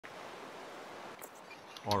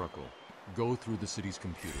Oracle, go through the city's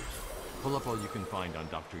computers. Pull up all you can find on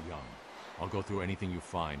Dr. Young. I'll go through anything you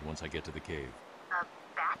find once I get to the cave. A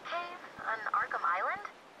bat cave? On Arkham Island?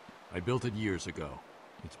 I built it years ago.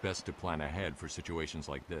 It's best to plan ahead for situations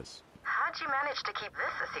like this. How'd you manage to keep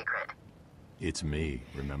this a secret? It's me,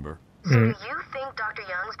 remember? So do you think Dr.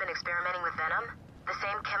 Young's been experimenting with venom? The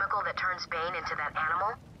same chemical that turns Bane into that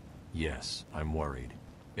animal? Yes, I'm worried.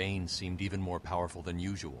 Bane seemed even more powerful than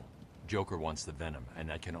usual. Joker wants the venom, and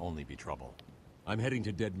that can only be trouble. I'm heading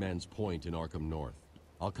to Dead Man's Point in Arkham North.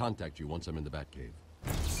 I'll contact you once I'm in the Batcave.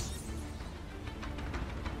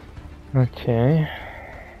 Okay.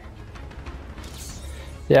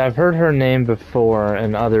 Yeah, I've heard her name before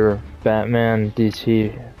in other Batman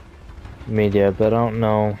DC media, but I don't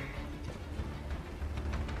know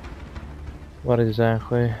what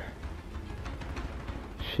exactly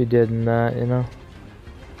she did in that, you know?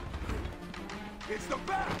 It's the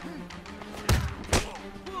bat!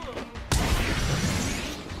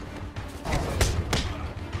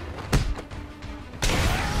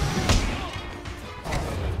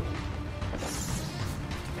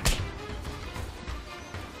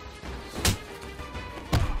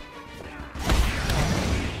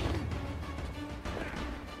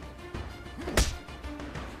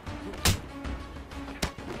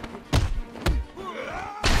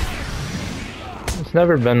 It's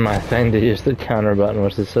never been my thing to use the counter button,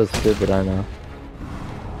 which is so stupid, I know.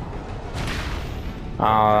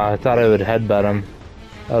 I thought I would headbutt him.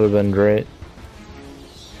 That would have been great.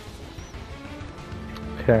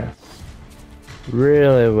 Okay.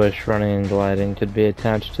 Really wish running and gliding could be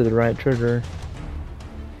attached to the right trigger.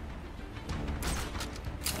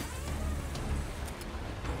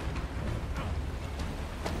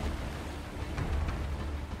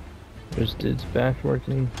 There's dude's back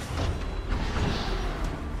working.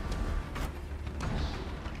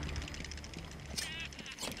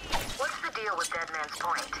 What's the deal with Dead Man's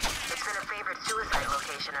Point? It's been a favorite suicide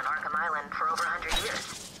location in Arkham Island for over 100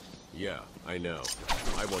 years. Yeah, I know.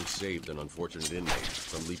 I once saved an unfortunate inmate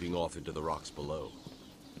from leaping off into the rocks below.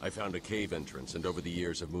 I found a cave entrance, and over the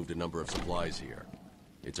years have moved a number of supplies here.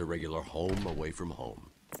 It's a regular home away from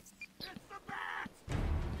home.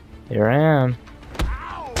 Here I am.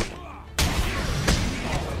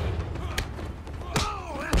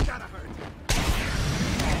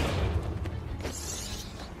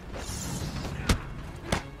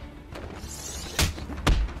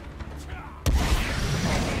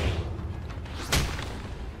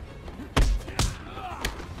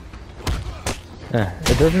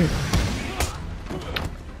 It doesn't...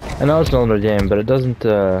 I know it's an older game, but it doesn't,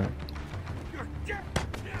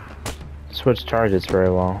 switch targets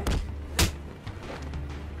very well.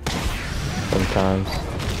 Sometimes.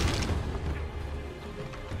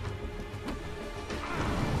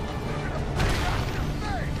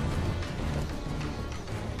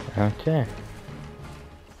 Okay.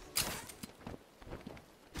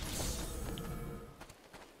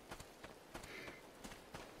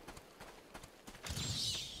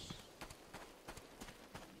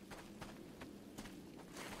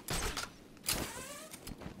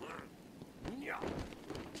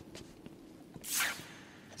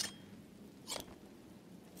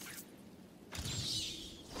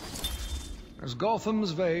 As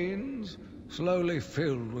Gotham's veins slowly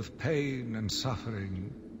filled with pain and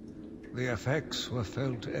suffering, the effects were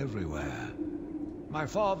felt everywhere. My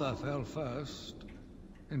father fell first,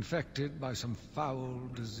 infected by some foul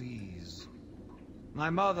disease.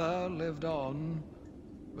 My mother lived on,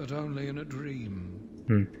 but only in a dream.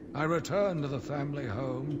 I returned to the family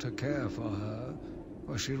home to care for her,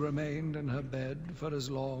 where she remained in her bed for as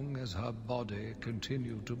long as her body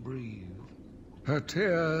continued to breathe. Her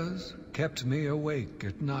tears kept me awake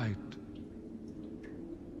at night.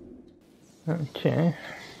 Okay.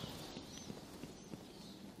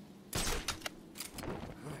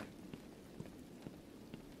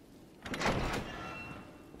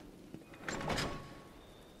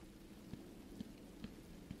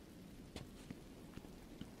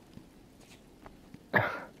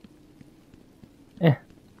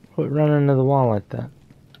 Quit running into the wall like that.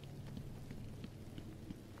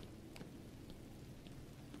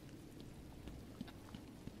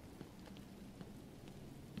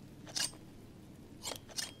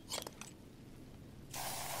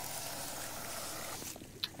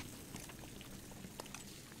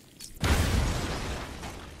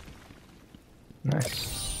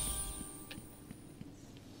 Nice.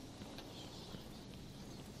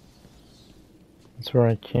 That's where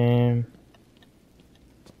I came.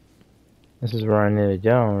 This is where I need to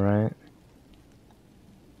go, right?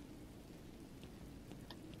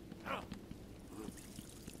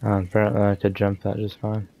 Apparently I could jump that just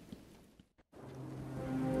fine.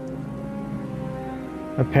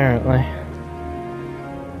 Apparently.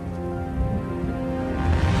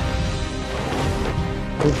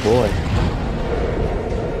 Oh boy.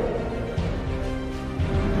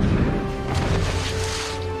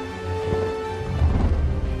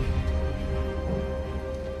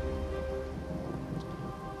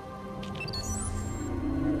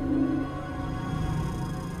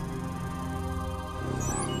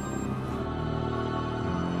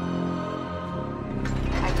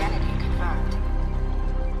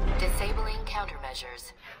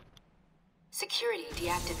 Security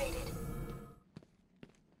deactivated.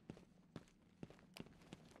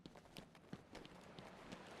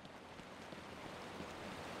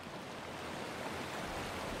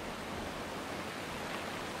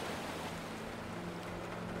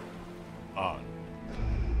 On.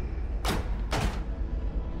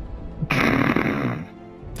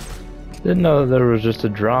 Didn't know there was just a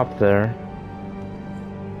drop there.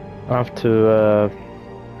 Off to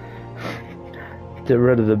get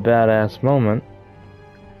rid of the badass moment.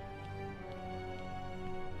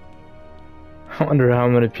 I wonder how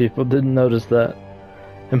many people didn't notice that.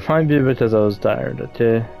 It might be because I was tired,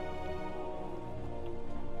 okay?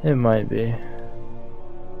 It might be.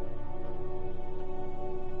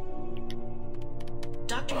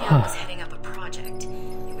 Dr. Young was heading up a project.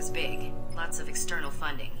 It was big, lots of external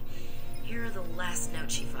funding. Here are the last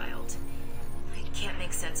notes she filed. I can't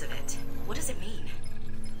make sense of it. What does it mean?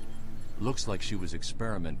 Looks like she was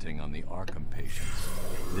experimenting on the Arkham patients.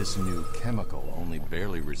 This new chemical only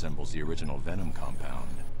barely resembles the original venom compound.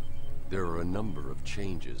 There are a number of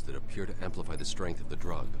changes that appear to amplify the strength of the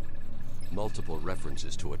drug. Multiple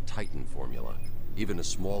references to a Titan formula. Even a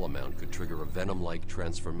small amount could trigger a venom-like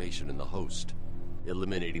transformation in the host,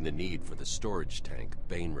 eliminating the need for the storage tank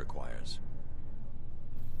Bane requires.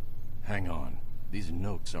 Hang on. These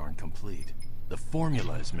notes aren't complete. The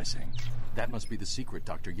formula is missing. That must be the secret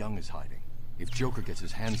Dr. Young is hiding. If Joker gets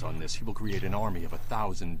his hands on this, he will create an army of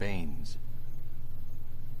 1,000 Banes.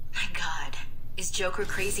 My God. Is Joker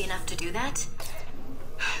crazy enough to do that?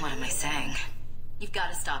 What am I saying? You've got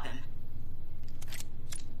to stop him.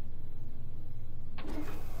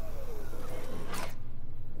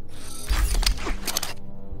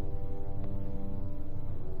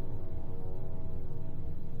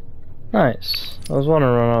 Nice. I was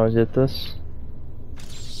wondering when I would get this.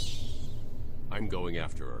 I'm going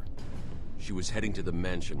after her. She was heading to the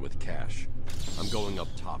mansion with cash. I'm going up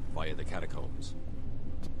top via the catacombs.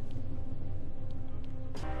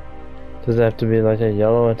 Does it have to be like a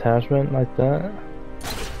yellow attachment like that?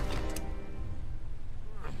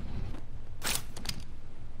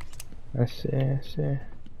 I see, I see.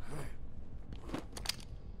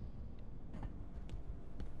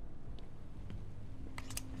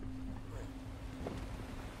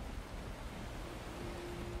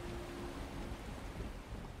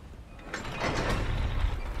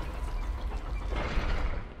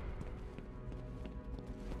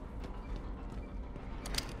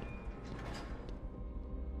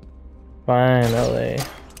 Finally.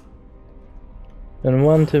 Been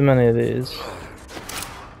one too many of these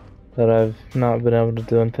that I've not been able to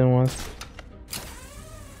do anything with.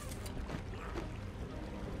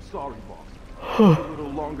 Sorry, boss. Took a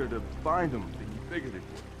little longer to find them than you figured it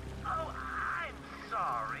would. Oh, I'm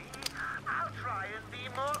sorry. I'll try and be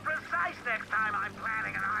more precise next time I'm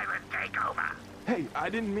planning an island takeover. Hey, I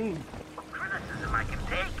didn't mean... Criticism I can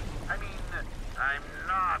take. I mean, I'm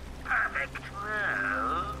not perfect.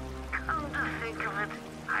 Well, come to think of it,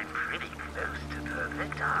 I'm pretty close to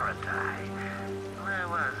perfect, aren't I? Where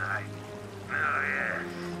was I? Oh, yes.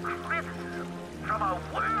 Criticism from a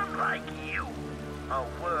worm like you. A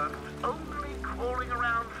worm who's only crawling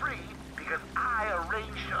around free because I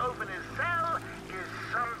arranged to open his cell is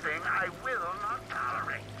something I will not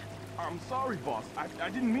tolerate. I'm sorry, boss. I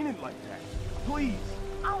didn't mean it like that. Please.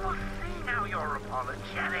 Oh, well, see now you're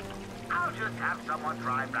apologetic. I'll just have someone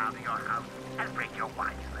drive round to your house and break your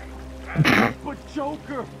wife's legs, okay? But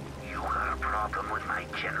Joker! You got a problem with my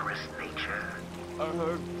generous nature?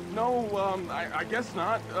 No, I guess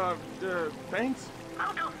not. Thanks.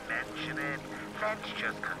 Oh, don't mention it. Let's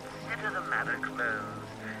just consider the matter closed.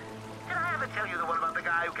 Did I ever tell you the one about the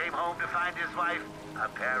guy who came home to find his wife a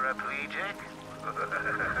paraplegic?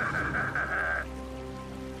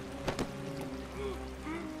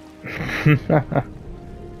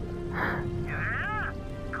 Yeah?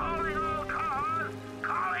 Calling all cars!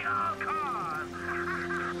 Calling all cars!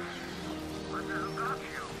 What the hell got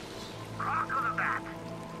you? Croc or the bat?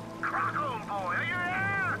 Croc, old boy, are you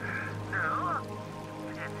there?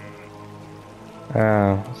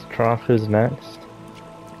 No? Let's try who's next.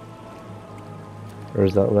 Or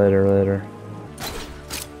is that later?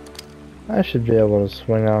 I should be able to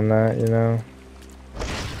swing on that, you know.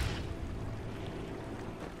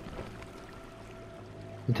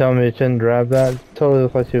 You telling me you couldn't grab that? Totally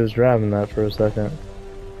looked like he was grabbing that for a second.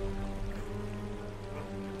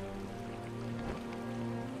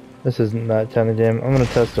 This isn't that kind of game. I'm gonna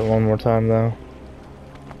test it one more time though.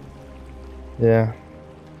 Yeah.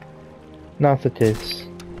 Not the case.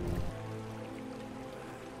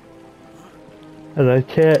 And I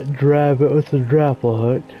can't grab it with a grapple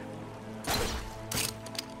hook.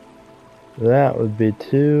 That would be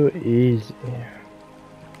too easy.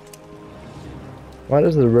 Why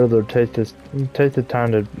does the Riddler take the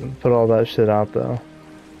time to put all that shit out though?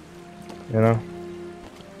 You know?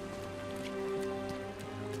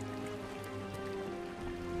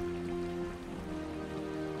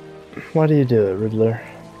 Why do you do it, Riddler?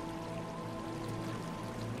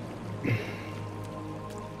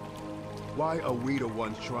 Why are we the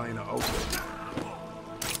ones trying to open?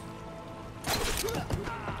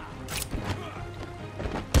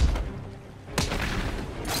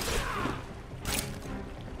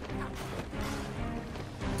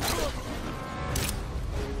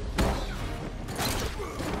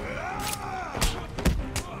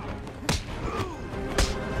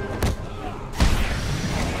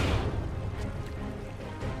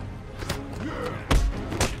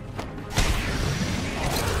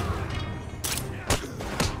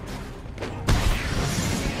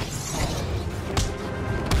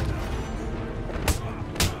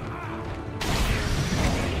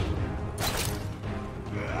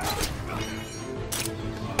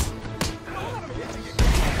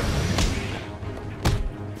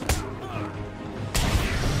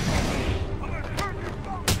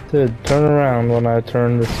 Dude, turn around when I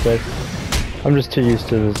turn the stick. I'm just too used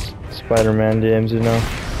to this Spider-Man games, you know.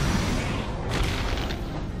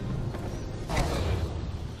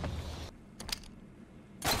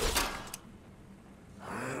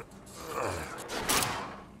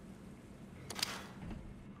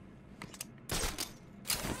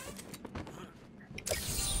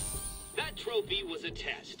 That trophy was a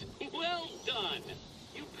test. Well done.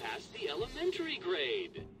 You passed the elementary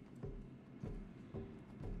grade.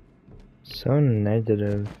 So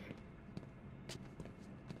negative. Is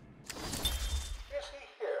he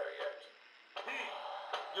here yet?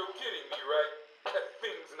 You're kidding me, right? That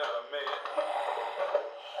thing's not a man.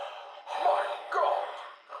 My God!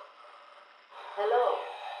 Hello.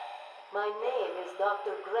 My name is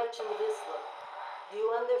Dr. Gretchen Whistler. Do you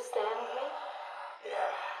understand me? Yeah,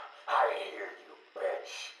 I hear you,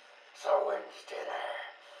 bitch. So when's dinner?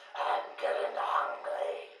 I'm getting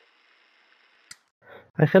hungry.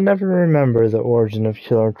 I can never remember the origin of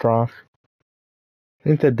Killer Croc. I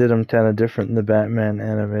think they did him kind of different in the Batman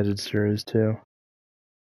animated series too.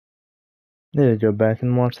 Need to go back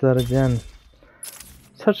and watch that again.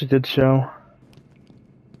 Such a good show.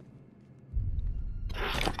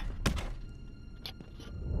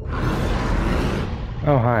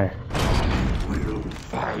 Oh, hi. We'll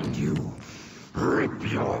find you.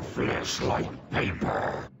 Rip your flesh like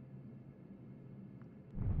paper.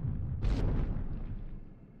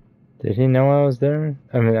 Did he know I was there?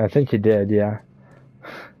 I mean, I think he did, yeah.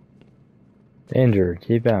 Danger,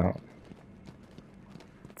 keep out.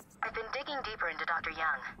 I've been digging deeper into Dr.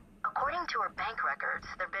 Young. According to her bank records,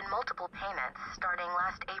 there have been multiple payments starting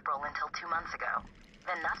last April until 2 months ago.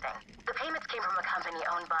 Then nothing. The payments came from a company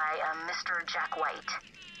owned by Mr. Jack White.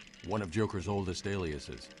 One of Joker's oldest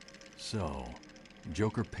aliases. So,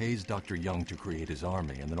 Joker pays Dr. Young to create his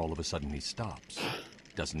army, and then all of a sudden he stops.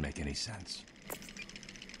 Doesn't make any sense.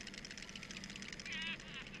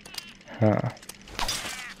 Huh.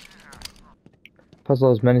 Puzzle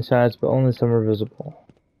has many sides, but only some are visible.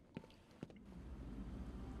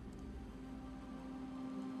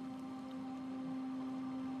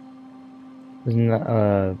 Isn't that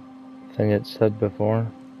a thing it said before?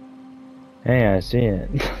 Hey, I see it.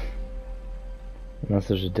 Unless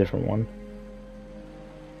there's a different one.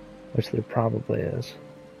 Which there probably is.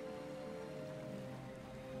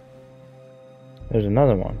 There's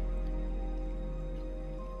another one.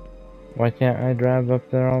 Why can't I drive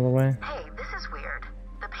up there all the way? Hey, this is weird.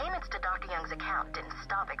 The payments to Dr. Young's account didn't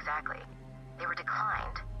stop exactly. They were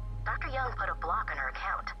declined. Dr. Young put a block on her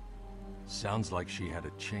account. Sounds like she had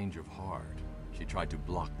a change of heart. She tried to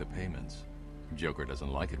block the payments. Joker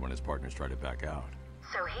doesn't like it when his partners try to back out.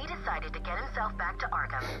 So he decided to get himself back to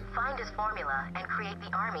Arkham, find his formula, and create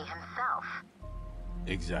the army himself.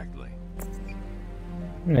 Exactly.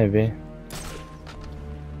 Maybe.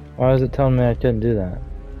 Why is it telling me I couldn't do that?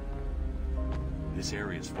 This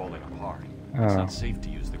area is falling apart. Oh. It's not safe to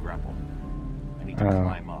use the grapple. I need to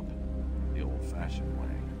climb up. The old-fashioned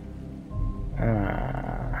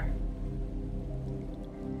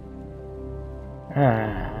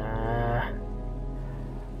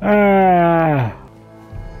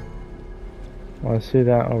Well, I see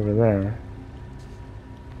that over there.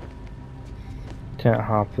 Can't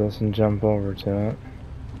hop this and jump over to it.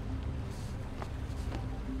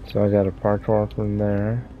 So I got a parkour from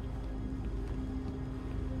there.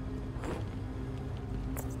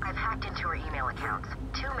 I've hacked into her email accounts.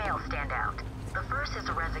 2 mails stand out. The first is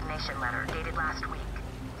a resignation letter dated last week.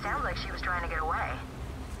 Sounds like she was trying to get away.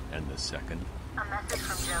 And the second? A message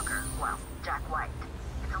from Joker. Well, Jack White.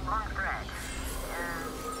 It's a long thread.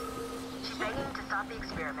 She's begging to stop the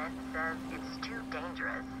experiment. Says it's too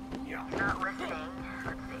dangerous. He's not listening.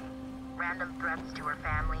 Let's see. Random threats to her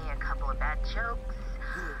family, a couple of bad jokes,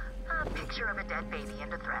 a picture of a dead baby,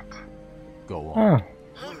 and a threat. Go on.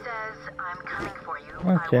 He says, I'm coming for you.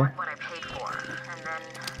 Okay. I want what I paid for. And then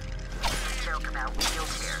a joke about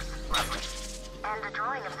wheelchairs. Lovely. And a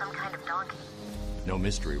drawing of some kind of donkey. No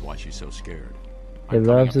mystery why she's so scared. He I'm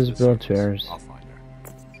loves coming his up to the surface. wheelchairs. I'll find her.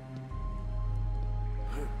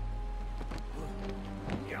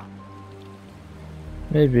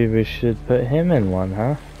 Maybe we should put him in one,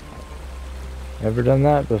 huh? Never done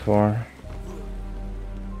that before.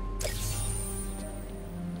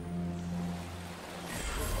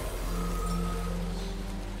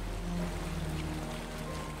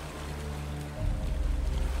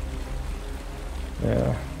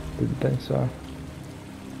 Yeah, didn't think so.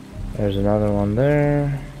 There's another one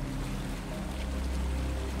there.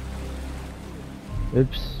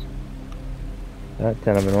 Oops. That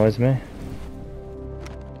kind of annoys me.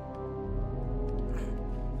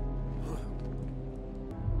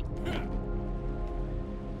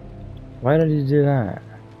 Why did you do that?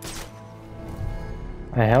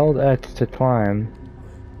 I held X to climb.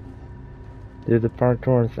 Do the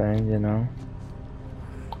parkour thing, you know.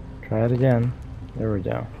 Try it again. There we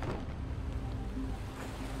go.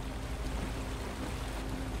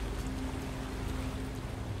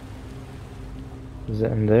 Is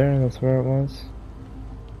it in there? That's where it was?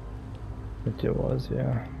 I think it was,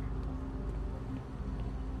 yeah.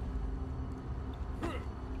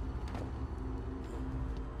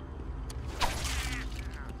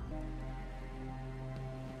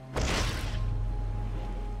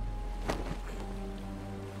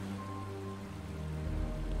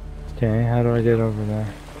 Okay, how do I get over there?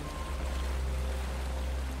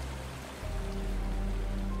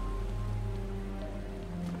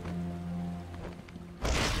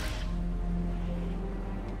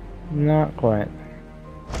 Not quite.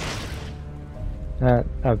 That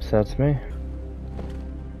upsets me.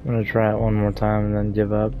 I'm gonna try it one more time and then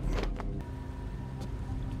give up.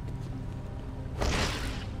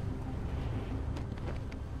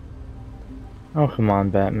 Oh, come on,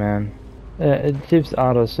 Batman. It keeps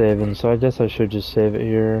auto-saving, so I guess I should just save it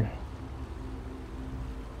here.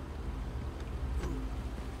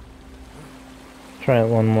 Try it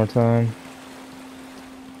one more time.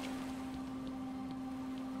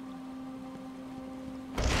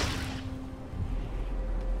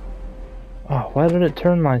 Oh, why did it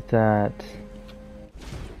turn like that?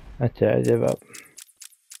 Okay, I give up.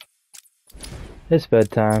 It's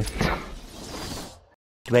bedtime.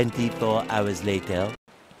 24 hours later.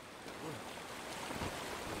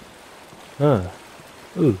 I'm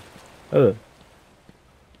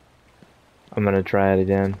gonna try it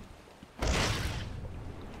again.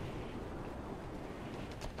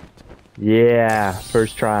 Yeah,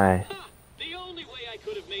 first try. The only way I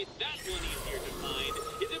could have made that one easier to find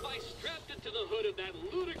is if I strapped it to the hood of that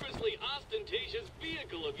ludicrously ostentatious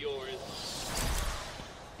vehicle of yours.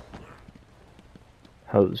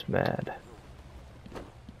 Hose mad.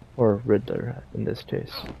 Or Riddler, in this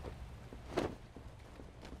case.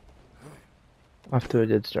 Off to a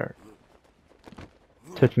good start.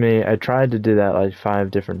 Took me, I tried to do that like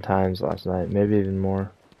 5 different times last night, maybe even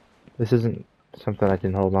more. This isn't something I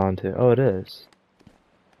can hold on to. Oh, it is.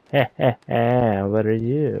 Heh heh heh, what are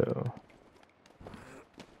you?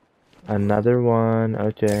 Another one,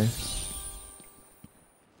 okay.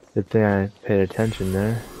 Good thing I paid attention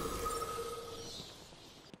there.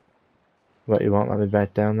 What, you won't let me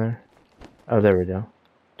back down there? Oh, there we go.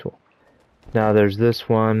 Cool. Now there's this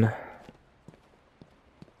one.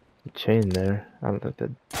 The chain there. I don't think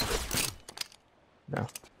that... No.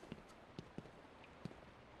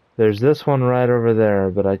 There's this one right over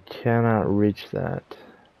there, but I cannot reach that.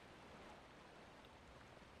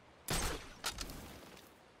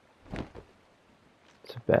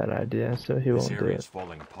 It's a bad idea, so he won't do it. This area is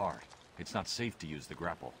falling apart. It's not safe to use the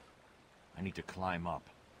grapple. I need to climb up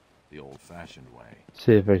the old-fashioned way.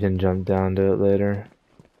 See if I can jump down to it later.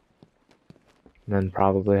 And then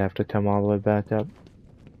probably have to come all the way back up.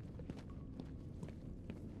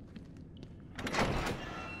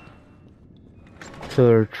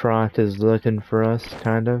 Killer Trot is looking for us,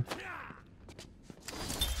 kind of.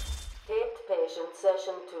 Taped patient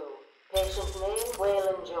session 2. Patient name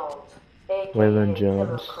Waylon Jones, aka Waylon Killer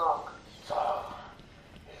Jones. Croc. So,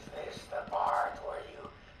 is this the part where you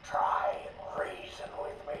try and reason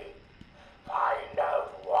with me? Find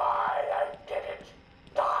out why I did it,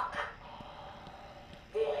 Doc.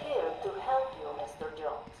 We're here to help you, Mr.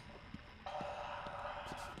 Jones.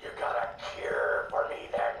 You got a cure for me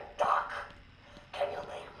then, Doc? Can you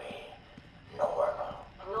make me normal?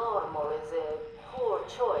 Normal is a poor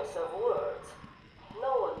choice of words.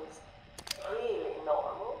 No one's really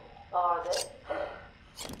normal, are they?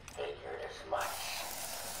 Figured as much.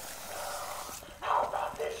 How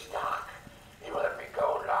about this, Doc? You let me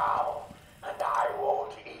go now, and I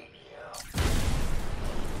won't eat you.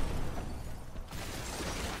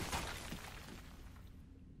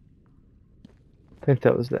 I think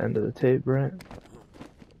that was the end of the tape, right?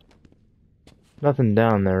 Nothing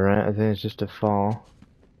down there, right? I think it's just a fall.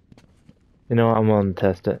 You know what? I'm willing to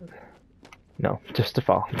test it. No, just a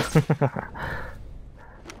fall.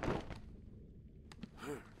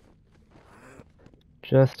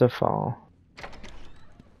 Just a fall.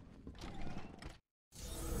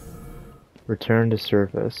 Return to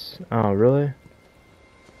surface. Oh, really?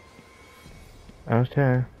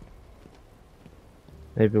 Okay.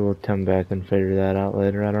 Maybe we'll come back and figure that out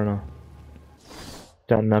later, I don't know.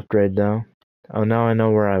 Got an upgrade though. Oh, now I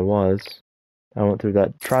know where I was. I went through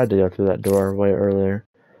that, tried to go through that door way earlier.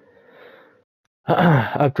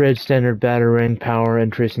 Upgrade standard battering power,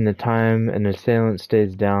 increasing the time an assailant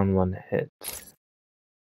stays down when hit.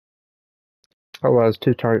 Allows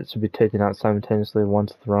 2 targets to be taken out simultaneously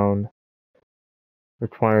once thrown.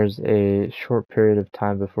 Requires a short period of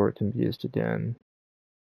time before it can be used again.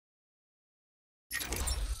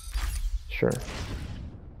 Sure.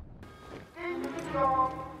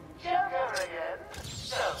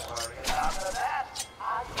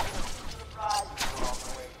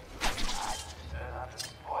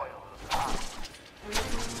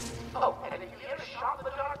 Oh, and if you hear a shot in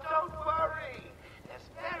the dark, don't worry. There's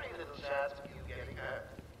very little chance of you getting hurt.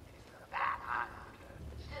 It's that hot.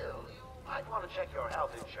 Still, you might want to check your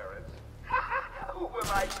health insurance. Who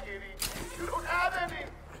am I kidding? You don't have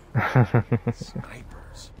any.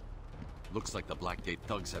 Snipers. Looks like the Blackgate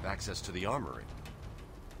thugs have access to the armory.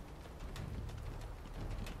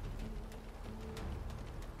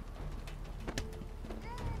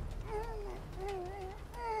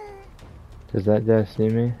 Does that guy see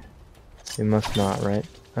me? He must not, right?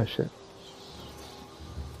 Oh shit.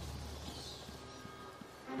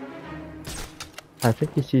 I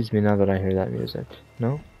think he sees me now that I hear that music.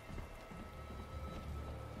 No?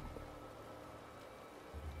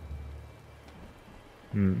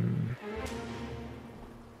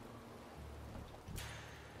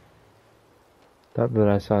 Thought that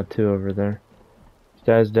I saw 2 over there. This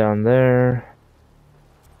guy's down there.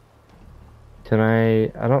 Can I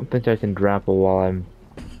don't think I can grapple while I'm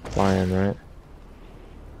flying, right?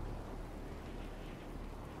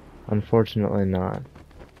 Unfortunately not.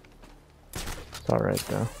 It's alright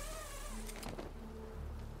though.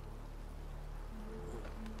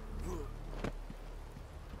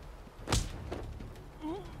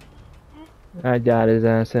 I got his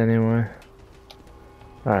ass anyway.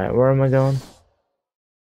 Alright, where am I going?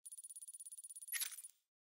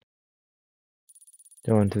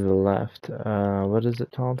 Going to the left. What is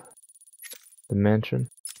it called? The mansion?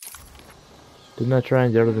 Didn't I try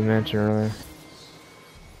and go to the mansion earlier?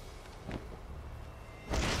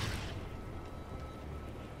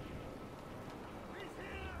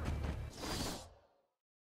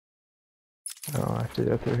 Oh, I have to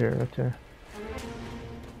go through here, okay.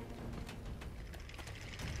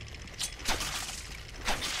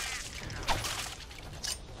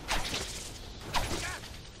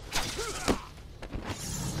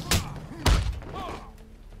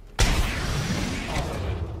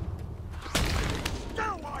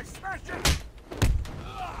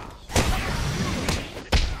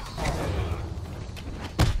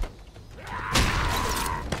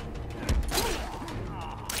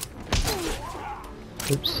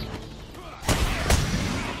 Oops.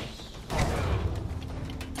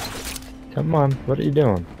 Come on, what are you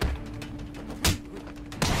doing?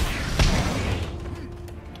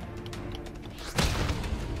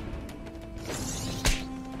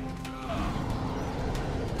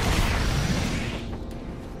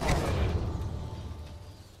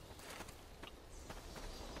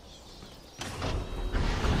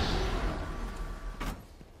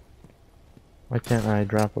 Why can't I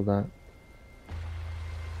grapple that?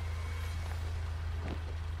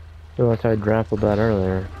 feel like I grappled that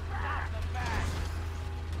earlier.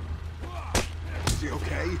 Is he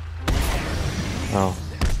okay? Oh.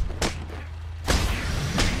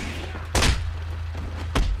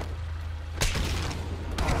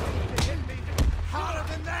 Harder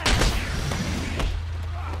than that!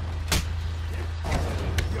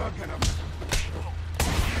 You're gonna...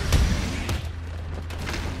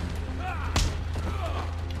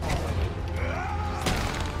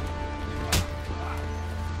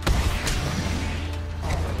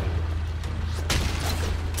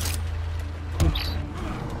 Oops.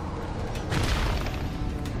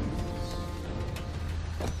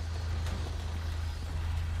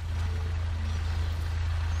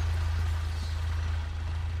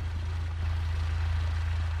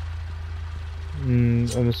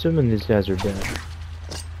 I'm assuming these guys are dead.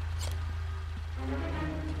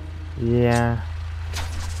 Yeah.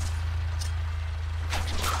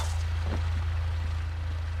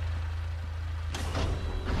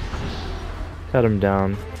 Cut him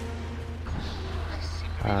down.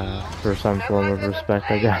 For some form of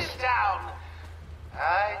respect, I guess.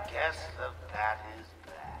 I guess the bat is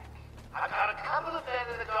back. I've got a couple of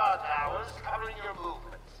men in the guard towers covering your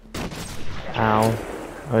movements. Ow.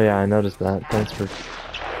 Oh yeah, I noticed that. Thanks for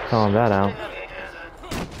calling that out.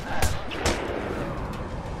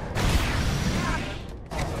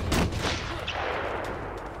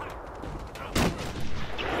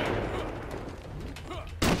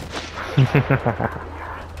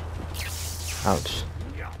 Ouch.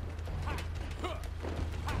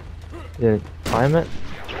 Yeah, climb it?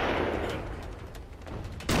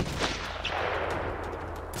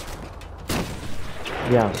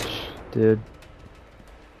 Ouch, dude.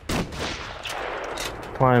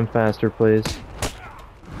 Climb faster, please.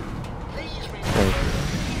 Please remember,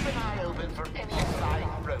 keep an eye open for any flying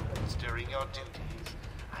rodents during your duties.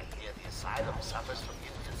 I hear the asylum suffers from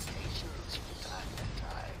infestations from time to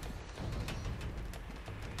time.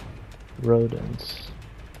 Rodents.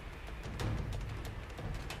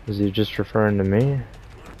 Was he just referring to me?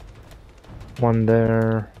 One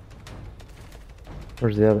there.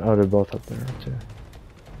 Where's the other? Oh, they're both up there, too.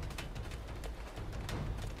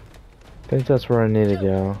 I think that's where I need to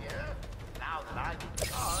go. Now that I'm in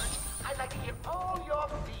charge, I'd like to hear all your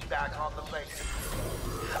feedback on the place.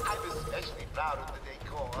 I'm especially proud of the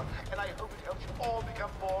decor, and I hope it helps you all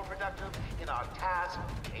become more productive in our task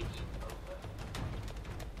of taking over.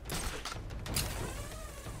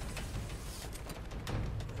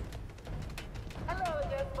 Hello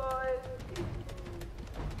again, boys.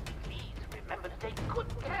 Please remember to take good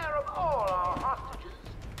care of all our hostages.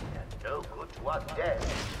 They're no good to us dead.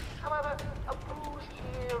 However, a bruise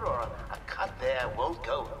here or a cut there won't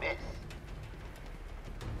go amiss.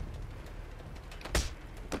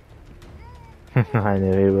 I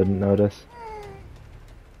knew he wouldn't notice.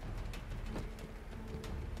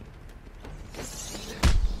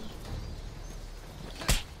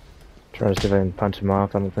 Try to see if I can punch him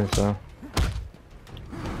off. I don't think so.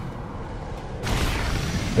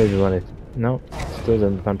 Maybe when it... Nope, still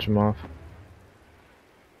didn't punch him off.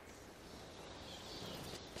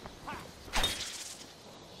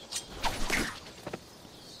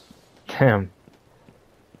 Damn.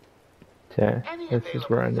 Okay, this is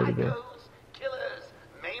where I need to be. Killers,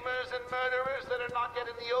 maimers, and murderers that are not yet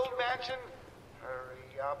in the old mansion.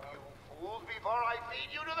 Hurry up, you fools, before I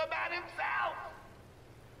feed you to the man himself!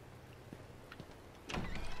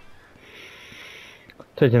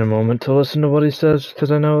 Taking a moment to listen to what he says,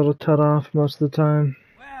 because I know it'll cut off most of the time.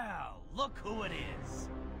 Well, look who it is.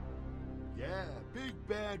 Yeah, big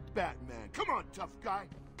bad Batman. Come on, tough guy.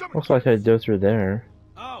 Come Looks like I'd go through there.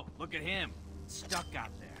 Oh, look at him. Stuck out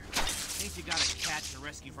there. Think you got a cat to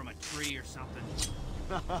rescue from a tree or something?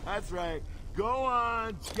 That's right. Go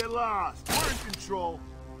on. Get lost. We're in control.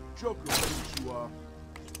 Joker, who you are.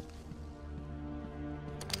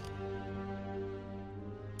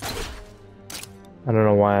 I don't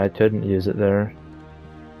know why I couldn't use it there.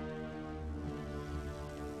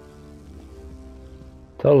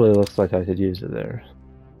 Totally looks like I could use it there.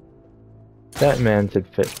 Batman could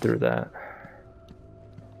fit through that.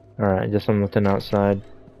 Alright, I guess I'm looking outside.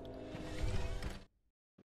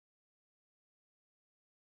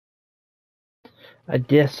 I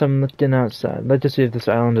guess I'm looking outside. I'd like to see if this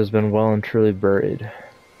island has been well and truly buried.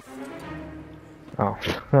 Oh,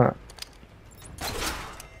 huh.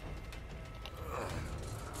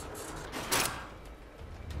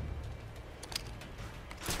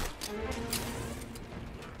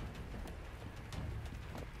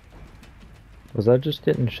 Was I just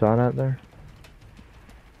getting shot at there?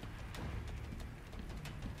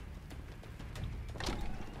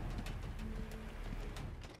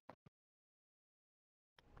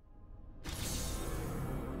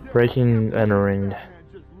 Breaking and entering.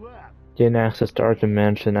 Gain access to Arkham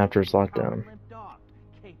Mansion after its lockdown.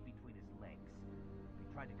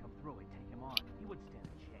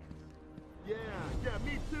 Yeah,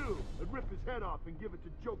 me too. I'd rip his head off and give it to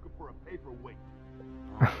Joker for a paperweight.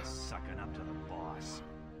 Oh, sucking up to the boss.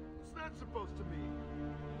 What's that supposed to mean?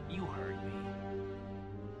 You heard me.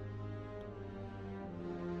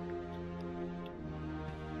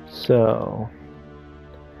 So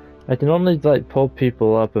I can only like pull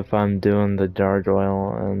people up if I'm doing the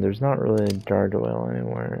gargoyle, and there's not really a gargoyle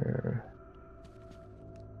anywhere.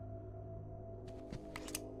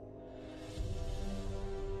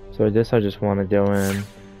 So I guess I just want to go in.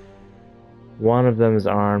 One of them is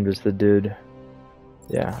armed, is the dude.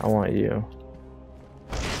 Yeah, I want you.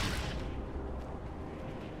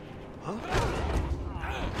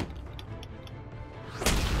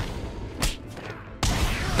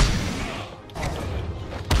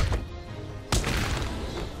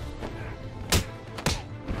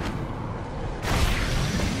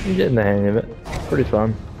 I'm getting the hang of it. It's pretty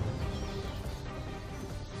fun.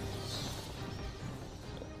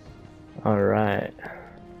 Alright.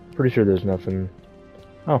 Pretty sure there's nothing.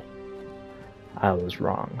 Oh. I was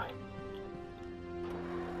wrong.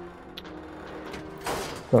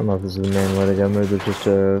 Don't know if this is the main way to go. Maybe there's just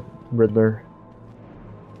a Riddler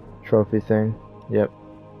trophy thing. Yep.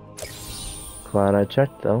 Glad I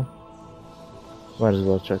checked though. Might as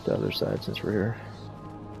well check the other side since we're here.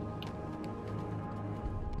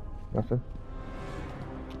 Nothing.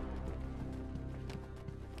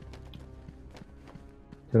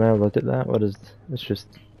 Can I look at that? What is... It's just...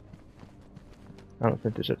 I don't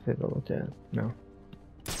think there's anything to look at. No.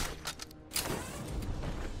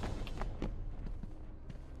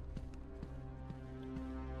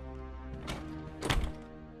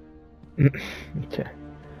 Okay.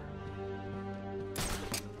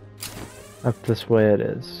 Up this way it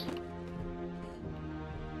is.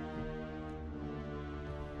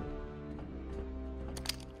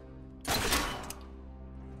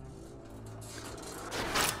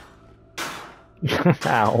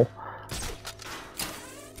 Ow.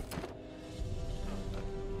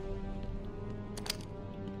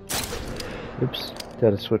 Oops,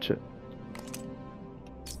 gotta switch it.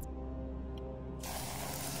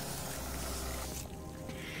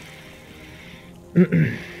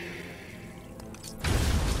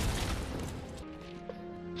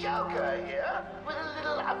 Joker here with a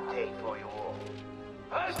little update for you all.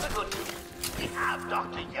 First the good news, we have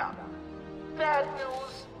Dr. Young. Bad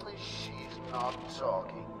news, she's not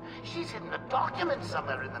talking. She's hidden a document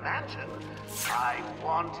somewhere in the mansion. I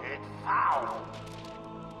want it found.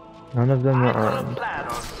 None of them are I've got a armed. plan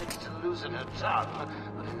or six to loosen her tongue,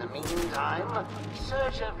 but in the meantime,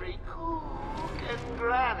 search every cook and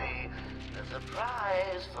granny. There's a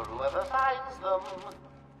prize for whoever finds them.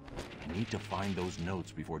 I need to find those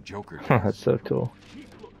notes before Joker does. Oh, that's so cool. Keep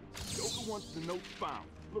looking. Joker wants the notes found.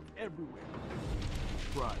 Look everywhere.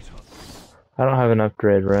 Prize hustle. I don't have an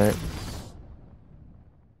upgrade, right?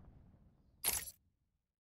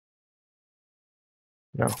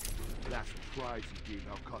 No. That's the prize he gave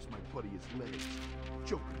out cost my buddy his legs.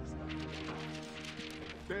 Joker does not know.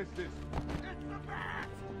 There's this. It's the bat!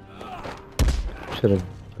 Should have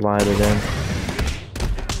lied again.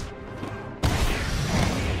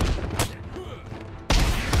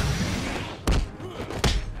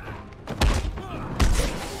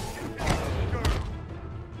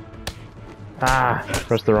 Ah!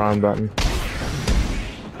 Press the wrong button.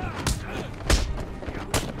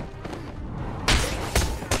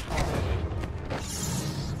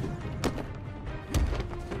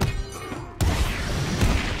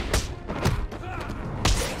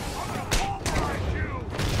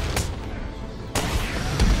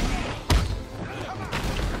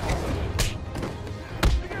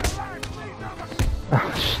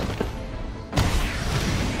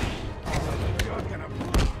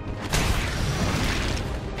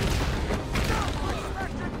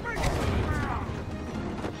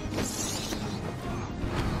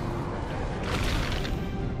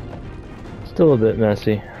 Still a bit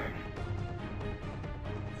messy.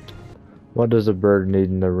 What does a bird need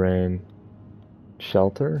in the rain?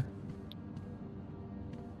 Shelter?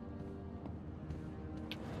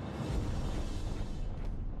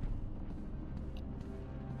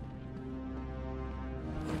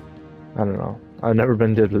 I don't know. I've never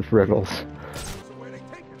been good with riddles. So where they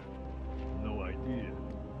take her? No idea.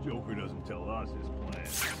 Joker doesn't tell us his plan.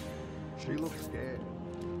 She looks scared.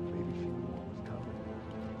 Maybe she knew what was coming.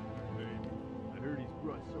 Maybe. I heard he's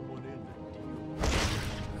brought someone in to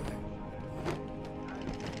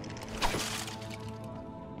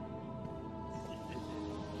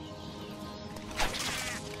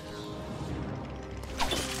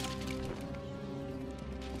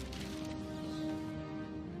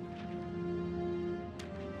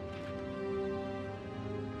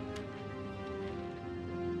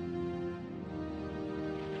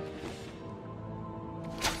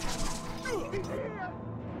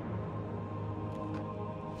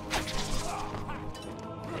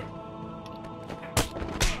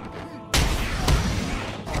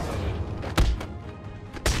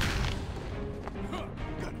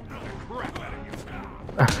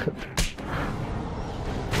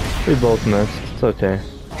We both missed. It's okay.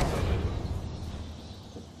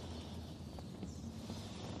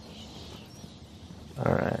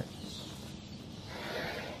 Alright.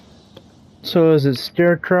 So is it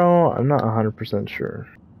Scarecrow? I'm not 100% sure.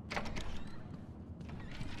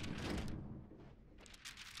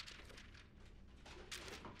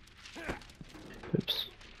 Oops.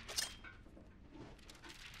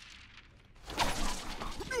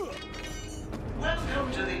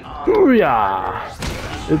 Welcome to the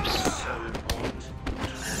Booyah! Oops.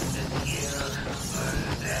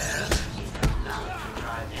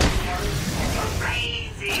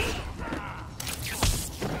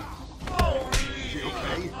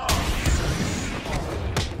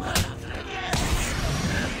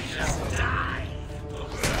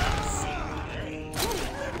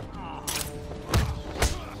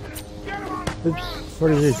 Oops,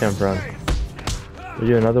 where did he come from? Did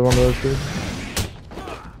you another one of those dudes?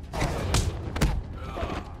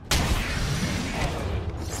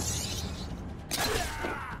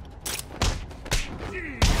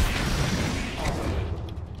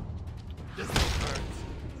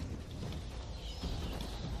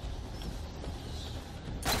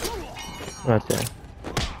 Okay.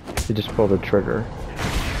 You just pulled the trigger.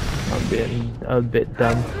 I'm being a bit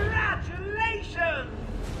dumb. Congratulations!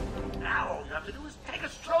 Now all you have to do is take a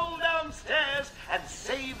stroll downstairs and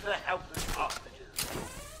save the helpless hostages.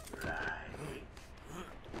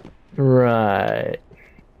 Right.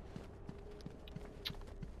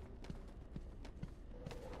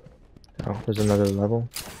 Oh, there's another level.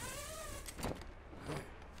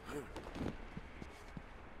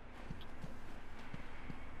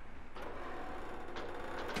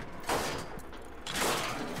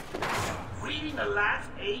 Reading the last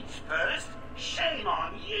page first? Shame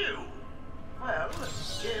on you! Well,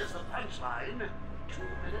 here's the punchline. 2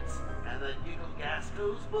 minutes, and the giggle gas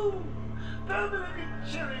goes boom, permanently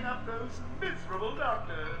cheering up those miserable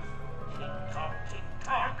doctors. Tick-tock,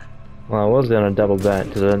 tick-tock. Well, I was gonna double back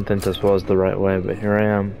because I didn't think this was the right way, but here I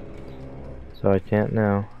am. So I can't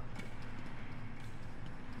now.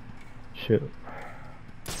 Shoot.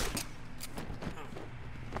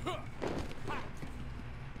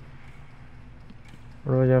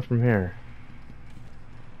 Where do we go from here?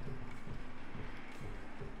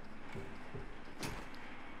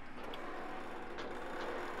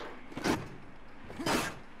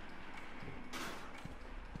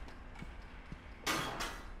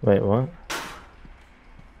 Wait, what?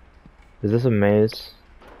 Is this a maze?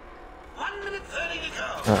 1 minute 30 to go.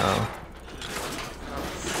 Uh-oh.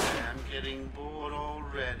 I'm getting bored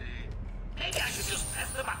already. Maybe I should just press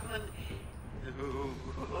the button and...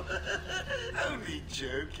 No, only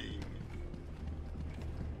joking.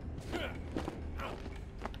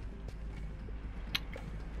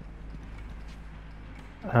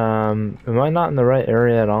 Am I not in the right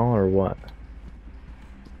area at all, or what?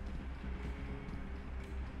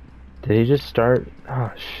 Did he just start?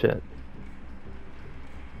 Oh, shit.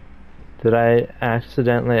 Did I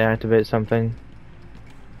accidentally activate something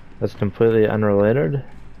that's completely unrelated?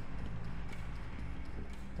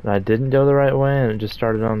 And I didn't go the right way and it just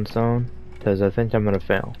started on its own? Because I think I'm gonna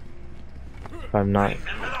fail. If I'm not...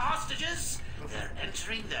 Remember the hostages? They're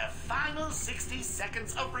entering their final 60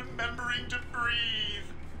 seconds of remembering to breathe.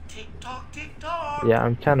 Tick-tock, tick-tock. Yeah,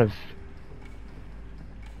 I'm kind of...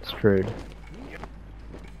 screwed.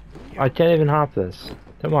 I can't even hop this.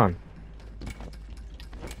 Come on.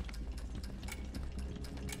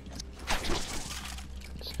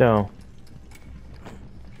 Let's go.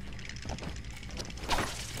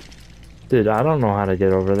 Dude, I don't know how to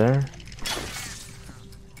get over there.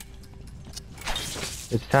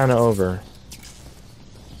 It's kinda over.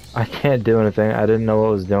 I can't do anything. I didn't know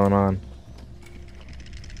what was going on.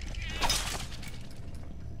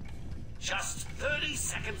 Just 30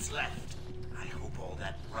 seconds left. I hope all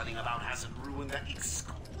that running about hasn't ruined that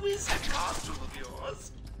exquisite costume of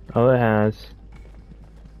yours. Oh, it has.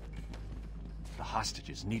 The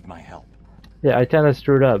hostages need my help. Yeah, I kinda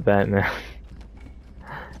screwed up, Batman.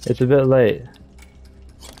 It's a bit late.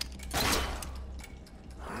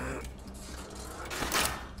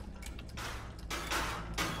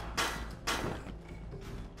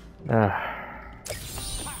 Ah.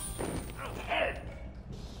 10,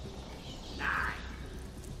 9,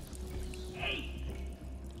 8.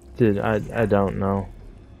 Dude, I don't know.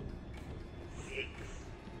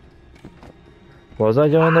 Was I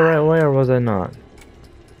going the right way or was I not?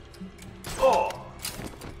 4,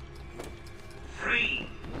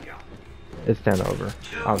 It's 10 over,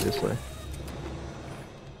 obviously.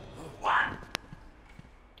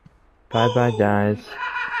 Bye bye, guys.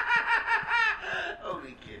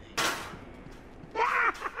 Only kidding.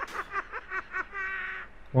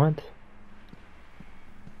 What?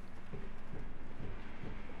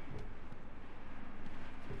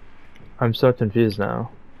 I'm so confused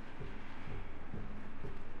now.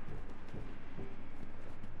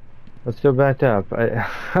 Let's go back up.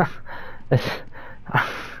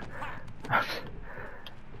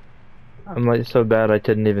 I'm like so bad I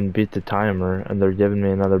couldn't even beat the timer, and they're giving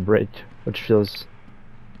me another break, which feels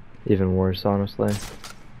even worse, honestly.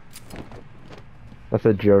 That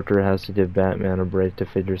the Joker has to give Batman a break to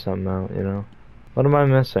figure something out, you know? What am I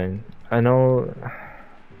missing? I know...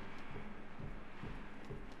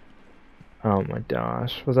 Oh my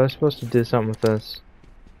gosh, was I supposed to do something with this?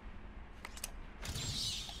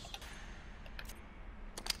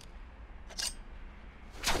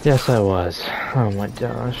 Yes, I was. Oh my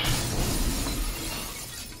gosh.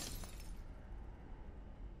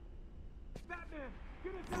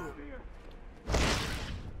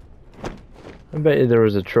 I bet you there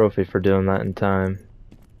was a trophy for doing that in time.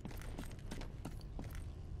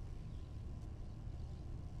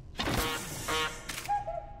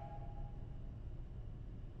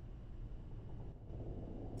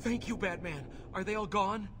 Thank you, Batman. Are they all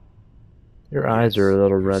gone? Your eyes are a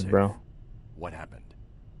little red, bro. What happened?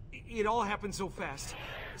 It all happened so fast.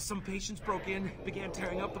 Some patients broke in, began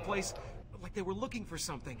tearing up the place, like they were looking for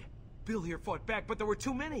something. Bill here fought back, but there were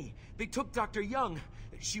too many. They took Dr. Young.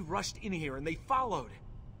 She rushed in here and they followed.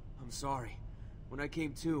 I'm sorry. When I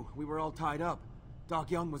came to, we were all tied up.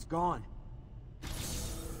 Doc Young was gone.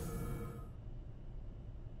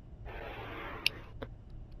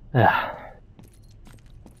 Ah.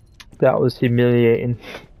 That was humiliating.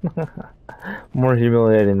 More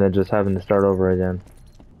humiliating than just having to start over again.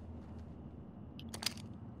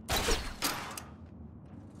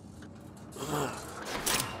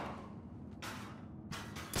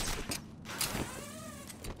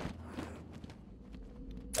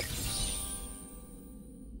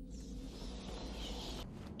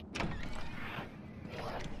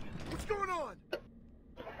 What's going on?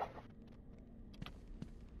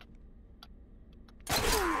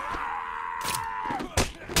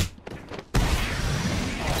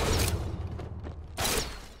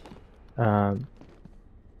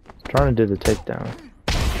 Trying to do the takedown.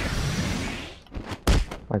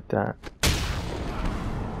 Like that.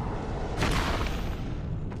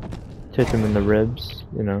 Kick him in the ribs,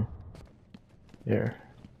 you know. Here.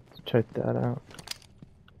 Let's check that out.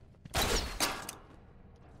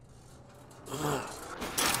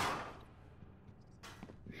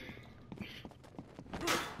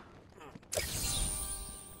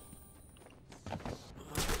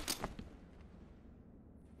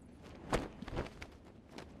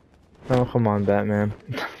 Oh, come on, Batman.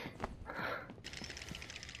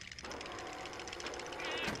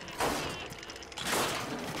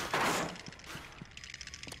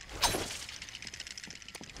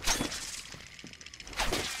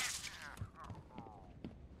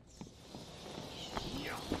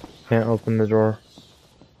 Can't open the door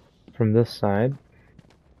from this side.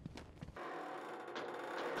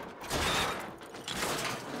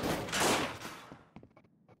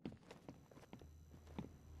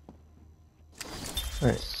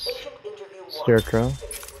 Nice. Scarecrow.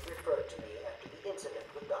 Referred to me after the incident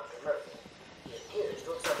with Dr. Murphy. He appears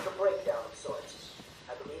to have suffered a breakdown of sorts.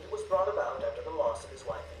 I believe it was brought about after the loss of his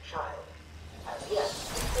wife and child. As yet,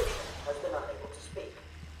 the patient has been unable to speak.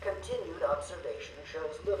 Continued observation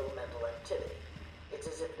shows little mental activity. It's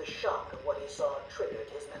as if the shock of what he saw triggered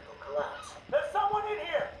his mental collapse. There's someone in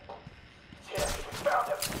here! Yeah, found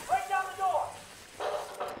him. Break down the door!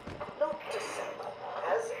 Note to self,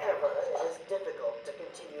 as ever, it is difficult to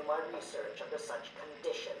continue my research under such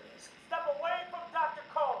conditions. Step away from Dr.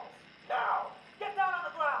 Combs! Now! Get down on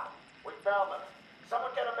the ground! We found them.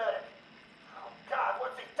 Someone get a medic. Oh, God,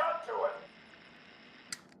 what's he done to him?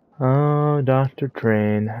 Oh, Dr.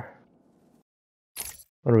 Crane.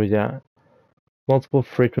 What do we got? Multiple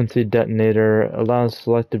frequency detonator allows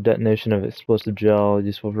selective detonation of explosive gel,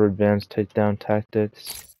 useful for advanced takedown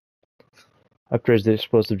tactics. Upgrades the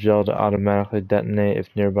explosive gel to automatically detonate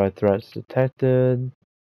if nearby threats detected.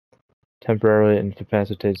 Temporarily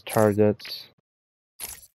incapacitates targets.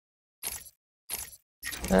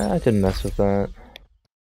 I can mess with that.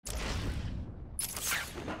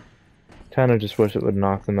 Kinda just wish it would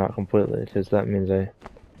knock them out completely, because that means I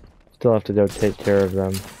still have to go take care of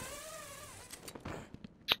them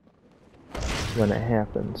when it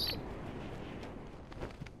happens.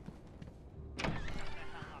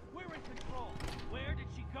 We're in control. Where did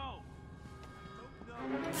she go?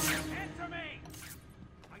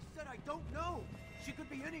 She could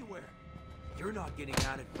be anywhere. You're not getting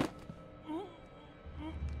out of here.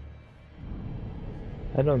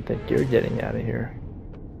 I don't think you're getting out of here.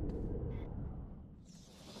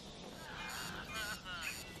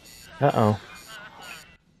 Uh-oh.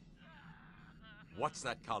 What's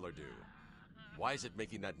that collar do? Why is it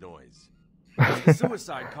making that noise? It's a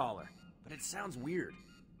suicide collar, but it sounds weird.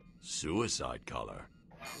 Suicide collar?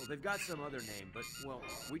 Well, they've got some other name, but, well,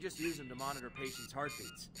 we just use them to monitor patients'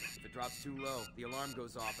 heartbeats. If it drops too low, the alarm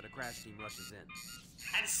goes off and a crash team rushes in.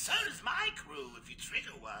 And so does my crew if you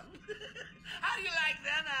trigger one. How do you like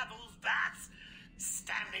them apples, bats?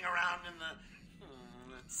 Standing around in the...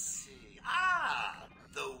 let's see...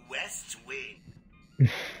 the West Wing.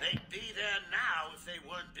 They'd be there now if they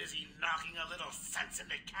weren't busy knocking a little sense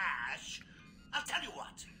into cash. I'll tell you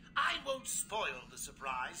what. I won't spoil the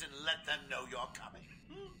surprise and let them know you're coming.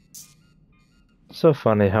 So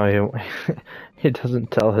funny how he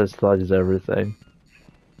doesn't tell his thugs everything.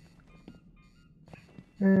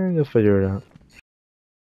 You'll figure it out.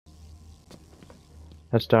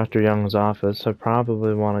 That's Dr. Young's office. I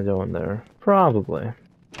probably want to go in there. Probably.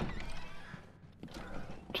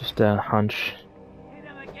 Just a hunch. Hit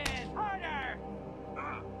him again! Harder!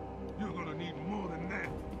 You're gonna need more than that.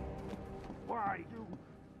 Why, you?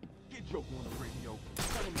 Get Joker on the radio.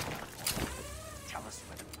 Tell us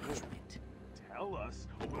where the bridge went. Tell us,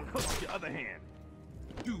 or we'll cut off your other hand.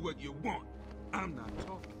 Do what you want. I'm not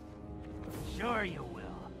talking. Sure you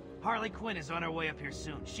will. Harley Quinn is on her way up here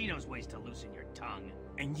soon. She knows ways to loosen your tongue.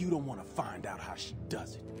 And you don't want to find out how she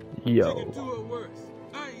does it. Yo. You can do it worse.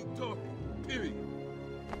 I ain't talking. Period.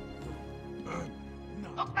 No.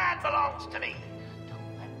 Hookman belongs to me.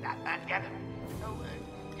 Don't let that man get him. Oh,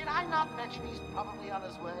 did I not mention he's probably on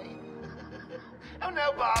his way? Oh,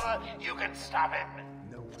 no bother. You can stop him.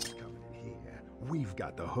 No one's coming in here. We've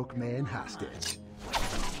got the Hookman hostage.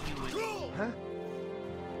 Huh?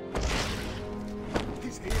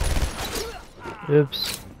 He's here.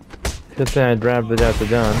 Oops. Good thing I grabbed it out the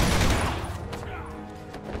gun.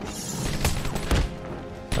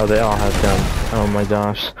 Oh, they all have guns. Oh my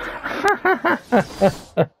gosh.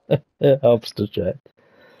 It helps to check.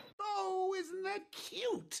 Oh, isn't that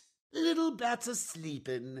cute? Little bats are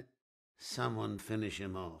sleeping. Someone finish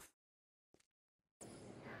him off.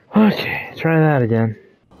 Okay, try that again.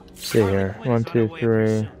 See here. 1, 2,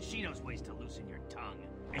 3. She knows ways to loosen your tongue.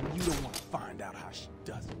 And you don't want to find out how she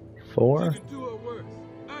does it. 4. You can do it worse.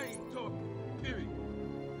 I ain't talking. Period.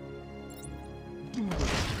 Do what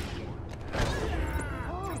you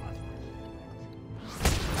want.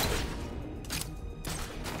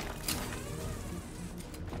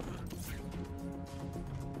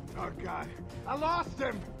 Oh, God. I lost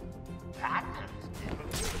him. Haven't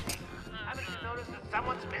you noticed that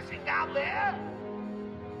someone's missing down there?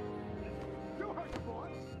 You heard the boy.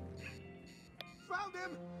 Found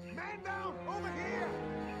him. Man down. Over here.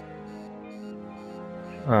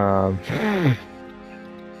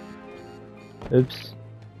 Oops.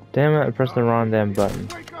 Damn it, I pressed the wrong damn button.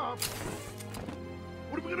 Wake up.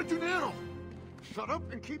 What are we gonna do now? Shut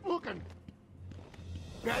up and keep looking.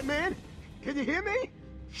 Batman, can you hear me?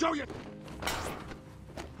 Show you.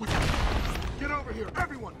 Get over here,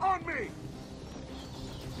 everyone, on me.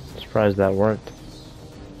 Surprised that worked.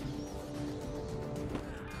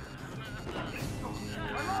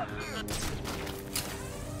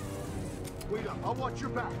 Wait up, I'll watch your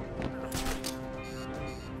back.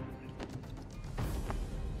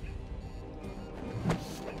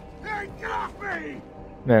 Hey, get off me!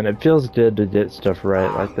 Man, it feels good to get stuff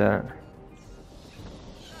right like that.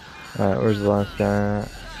 Alright, where's the last guy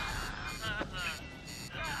at?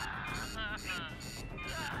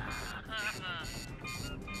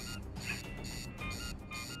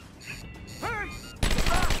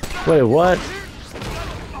 Wait, what?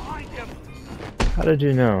 How did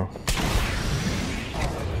you know?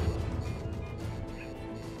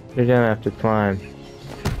 You're gonna have to climb.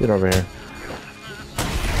 Get over here.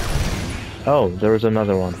 Oh, there was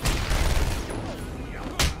another one.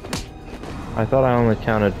 I thought I only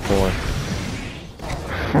counted 4.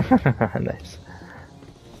 Nice.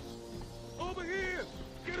 Over here!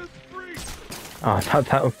 Get us free! Oh, I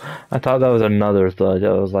thought that was another thug.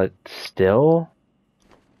 I was like, still?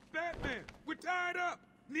 Batman, we're tied up!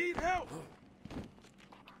 Need help!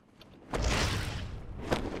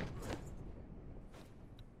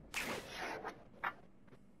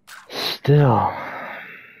 Still.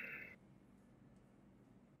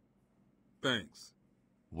 Thanks.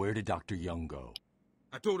 Where did Dr. Young go?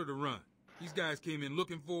 I told her to run. These guys came in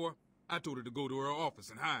looking for her. I told her to go to her office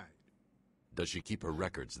and hide. Does she keep her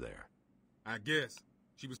records there? I guess.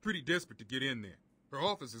 She was pretty desperate to get in there. Her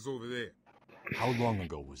office is over there. How long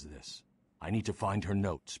ago was this? I need to find her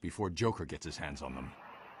notes before Joker gets his hands on them.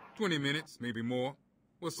 20 minutes, maybe more.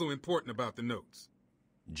 What's so important about the notes?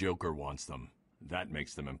 Joker wants them. That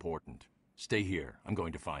makes them important. Stay here. I'm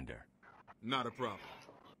going to find her. Not a problem.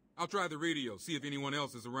 I'll try the radio, see if anyone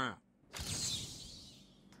else is around.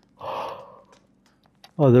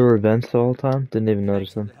 Oh, there were vents the whole time? Didn't even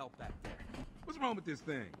notice them. What's wrong with this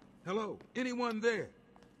thing? Hello? Anyone there?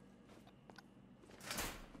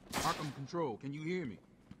 Arkham Control, can you hear me?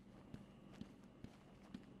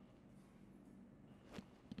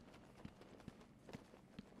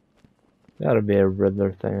 Gotta be a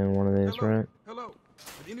Riddler thing in one of these, Hello? right? Hello?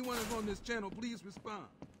 If anyone is on this channel, please respond.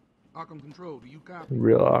 Arkham Control, do you copy?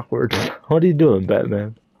 Real awkward. What are you doing,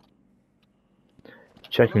 Batman?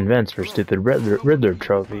 Checking vents for stupid Riddler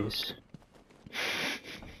trophies.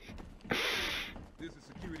 This is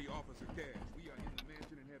Security Officer Cash. We are in the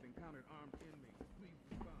mansion and have encountered armed inmates. Please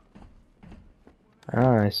respond.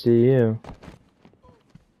 Ah, I see you.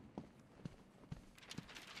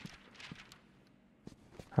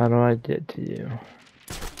 How do I get to you?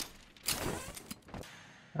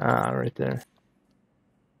 Ah, right there.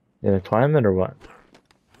 You gonna climb it or what?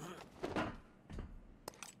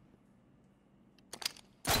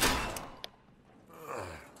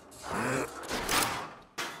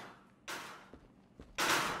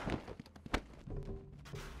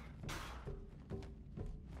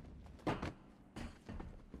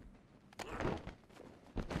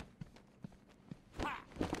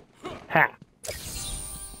 Ha! I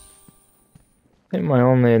think my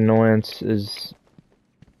only annoyance is,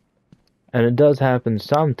 and it does happen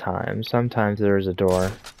sometimes there's a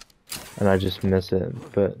door and I just miss it,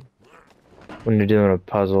 but when you're doing a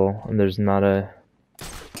puzzle and there's not a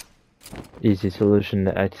easy solution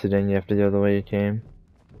to exiting, you have to go the way you came.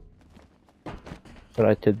 But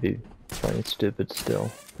I could be playing stupid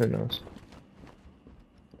still, who knows.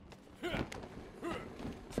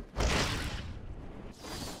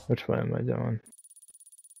 Which way am I going?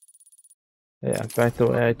 Yeah, back the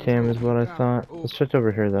way I came is what I thought. Let's check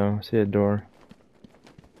over here though. See a door.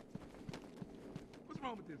 What's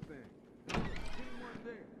wrong with this thing?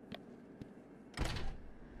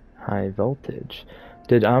 High voltage.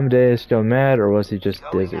 Did Amadeus go mad or was he just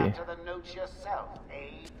dizzy? Going after the notes yourself,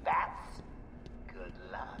 eh, Bats? Good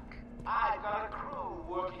luck. I've got a crew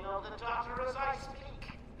working on the doctor as I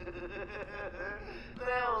speak.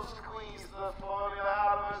 They'll squeeze the formula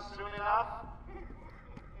out of us soon enough.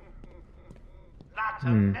 Not to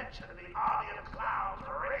mention the army of clowns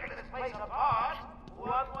ripping this place apart. One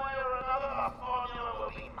way or another, the formula will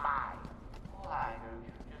be mine. Why don't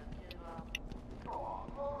you just give up? Go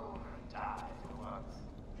on over and die for once.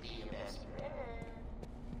 Be your best friend.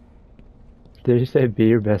 Did you say be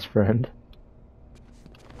your best friend?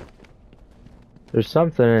 There's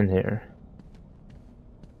something in here.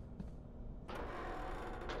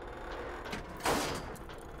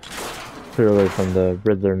 Clearly from the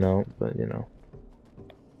Riddler note, but you know.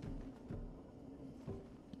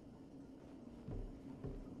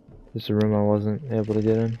 This is a room I wasn't able to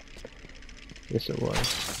get in? Yes, it was.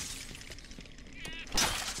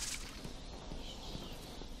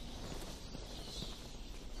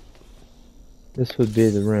 This would be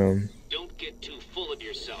the room. Don't get too full of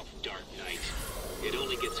yourself, Dark Knight. It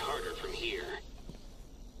only gets harder from here.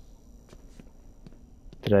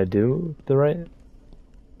 Did I do the right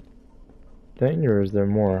thing, or is there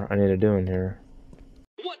more I need to do in here?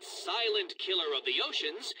 What silent killer of the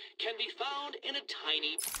oceans can be found in a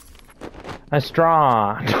tiny... A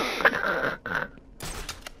straw! I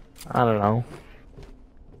don't know.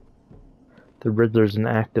 The Riddler's an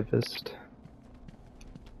activist.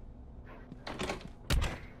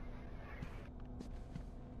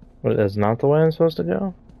 What, that's not the way I'm supposed to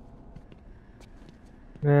go?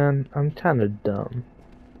 Man, I'm kinda dumb.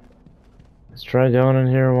 Let's try going in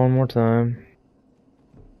here one more time.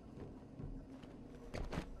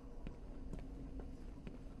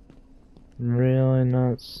 Really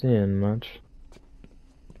not seeing much.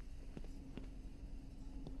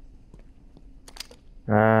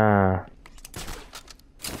 Ah.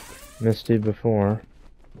 Missed you before.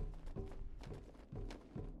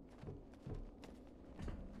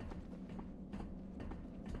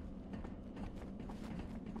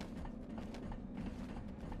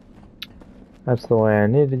 That's the way I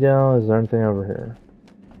need to go. Is there anything over here?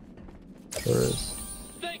 There is.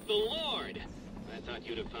 Thank the Lord! I thought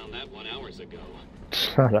you'd have found that 1 hour ago.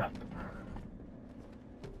 Shut up.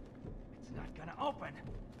 It's not gonna open.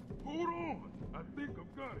 Hold on. I think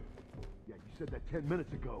I've got it. Yeah, you said that 10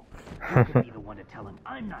 minutes ago. You're gonna be the one to tell him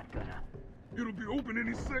I'm not gonna. It'll be open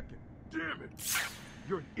any second. Damn it.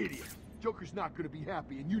 You're an idiot. Joker's not gonna be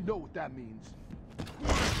happy, and you know what that means.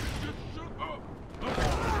 Just shut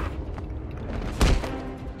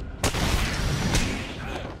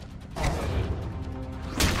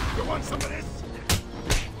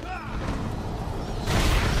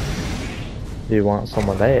Do you want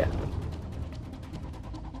someone there?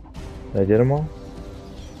 Did I get them all?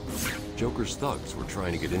 Joker's thugs were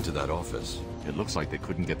trying to get into that office. It looks like they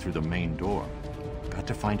couldn't get through the main door. Got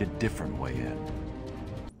to find a different way in.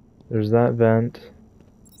 There's that vent.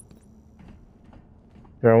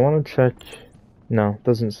 Here, I want to check. No,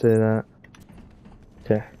 doesn't say that.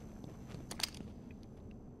 Okay.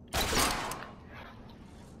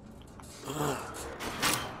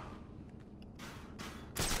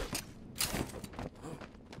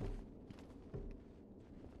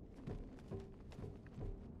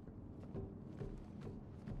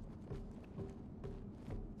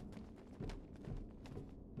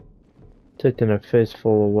 Taking a face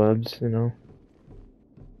full of webs, you know.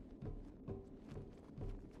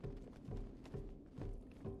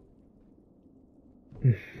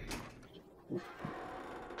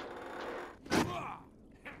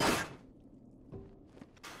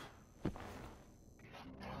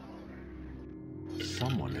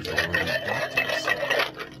 Someone has already got this.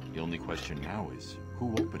 The only question now is,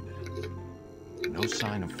 who opened it? No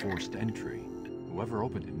sign of forced entry. Whoever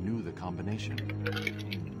opened it knew the combination.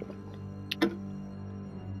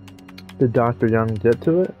 Did Dr. Young get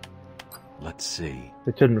to it? Let's see.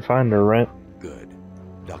 They couldn't find her, right? Good.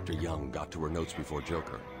 Dr. Young got to her notes before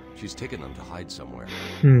Joker. She's taken them to hide somewhere.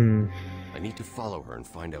 I need to follow her and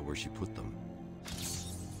find out where she put them.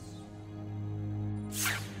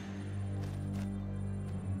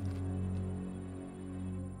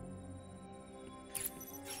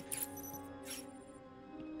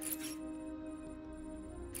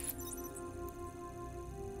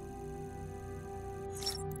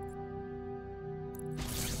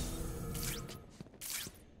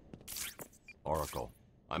 Oracle,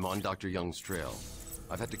 I'm on Dr. Young's trail.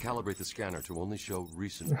 I've had to calibrate the scanner to only show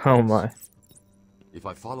recent Oh points. my. If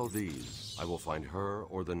I follow these, I will find her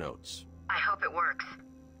or the notes. I hope it works.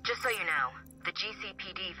 Just so you know, the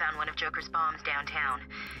GCPD found one of Joker's bombs downtown.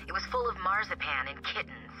 It was full of marzipan and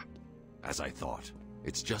kittens. As I thought,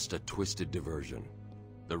 it's just a twisted diversion.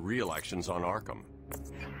 The real action's on Arkham.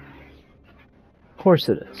 Of course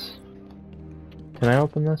it is. Can I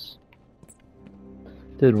open this?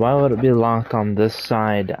 Dude, why would it be locked on this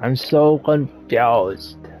side? I'm so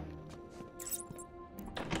confused.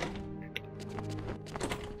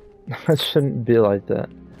 It shouldn't be like that.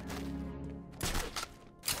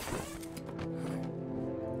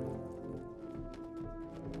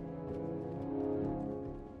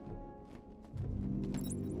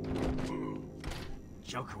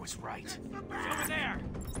 Joker was right. He's over there!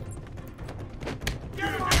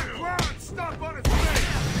 Get him on the ground and stomp on his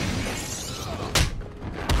face!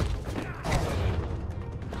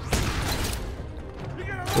 You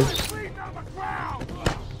gotta let him bleed on the ground!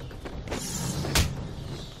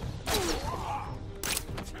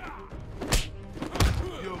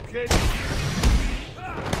 You okay?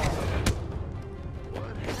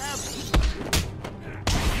 What happened?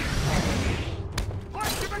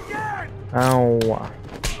 Punch him again! Ow.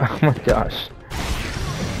 Oh my gosh.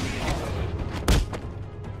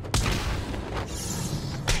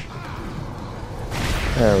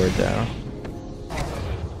 There we go.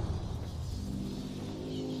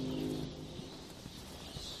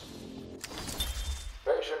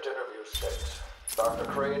 Patient interview states Dr.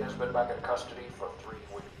 Crane has been back in custody for 3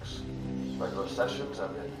 weeks. Regular sessions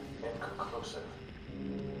have been inconclusive.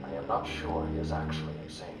 I am not sure he is actually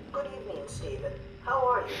insane. Good evening, Stephen. How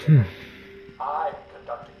are you today? I'm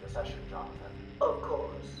conducting the session, Jonathan. Of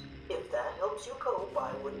course. If that helps you cope,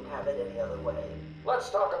 I wouldn't have it any other way.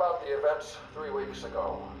 Let's talk about the events 3 weeks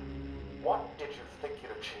ago. What did you think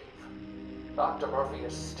you'd achieve? Dr. Murphy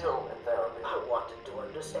is still in therapy. I wanted to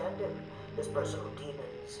understand him. His personal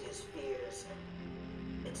demons, his fears.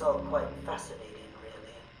 It's all quite fascinating,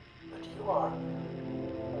 really. But you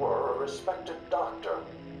were a respected doctor.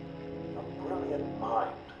 A brilliant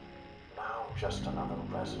mind. Now just another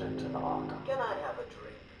resident in Arkham. Can I have a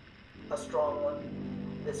drink? A strong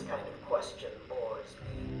one? This kind of question bores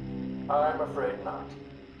me. I'm afraid not.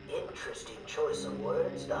 Interesting choice of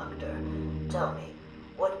words, Doctor. Tell me,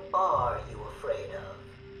 what are you afraid of?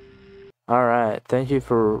 Alright, thank you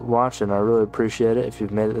for watching. I really appreciate it. If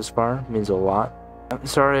you've made it this far, it means a lot. I'm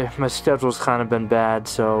sorry, my schedule's kind of been bad,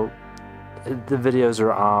 so the videos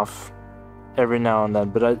are off every now and then,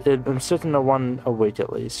 but I'm sticking to one a week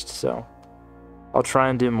at least, so I'll try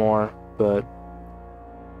and do more, but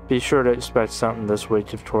be sure to expect something this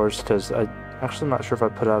week, of course, because I'm actually not sure if I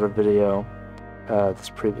put out a video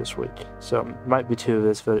this previous week, so it might be 2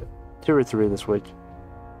 or 3 this week.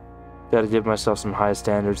 Gotta give myself some high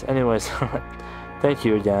standards. Anyways, thank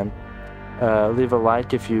you again. Leave a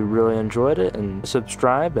like if you really enjoyed it, and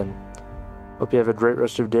subscribe, and hope you have a great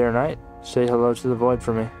rest of your day or night. Say hello to the void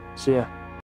for me. See ya.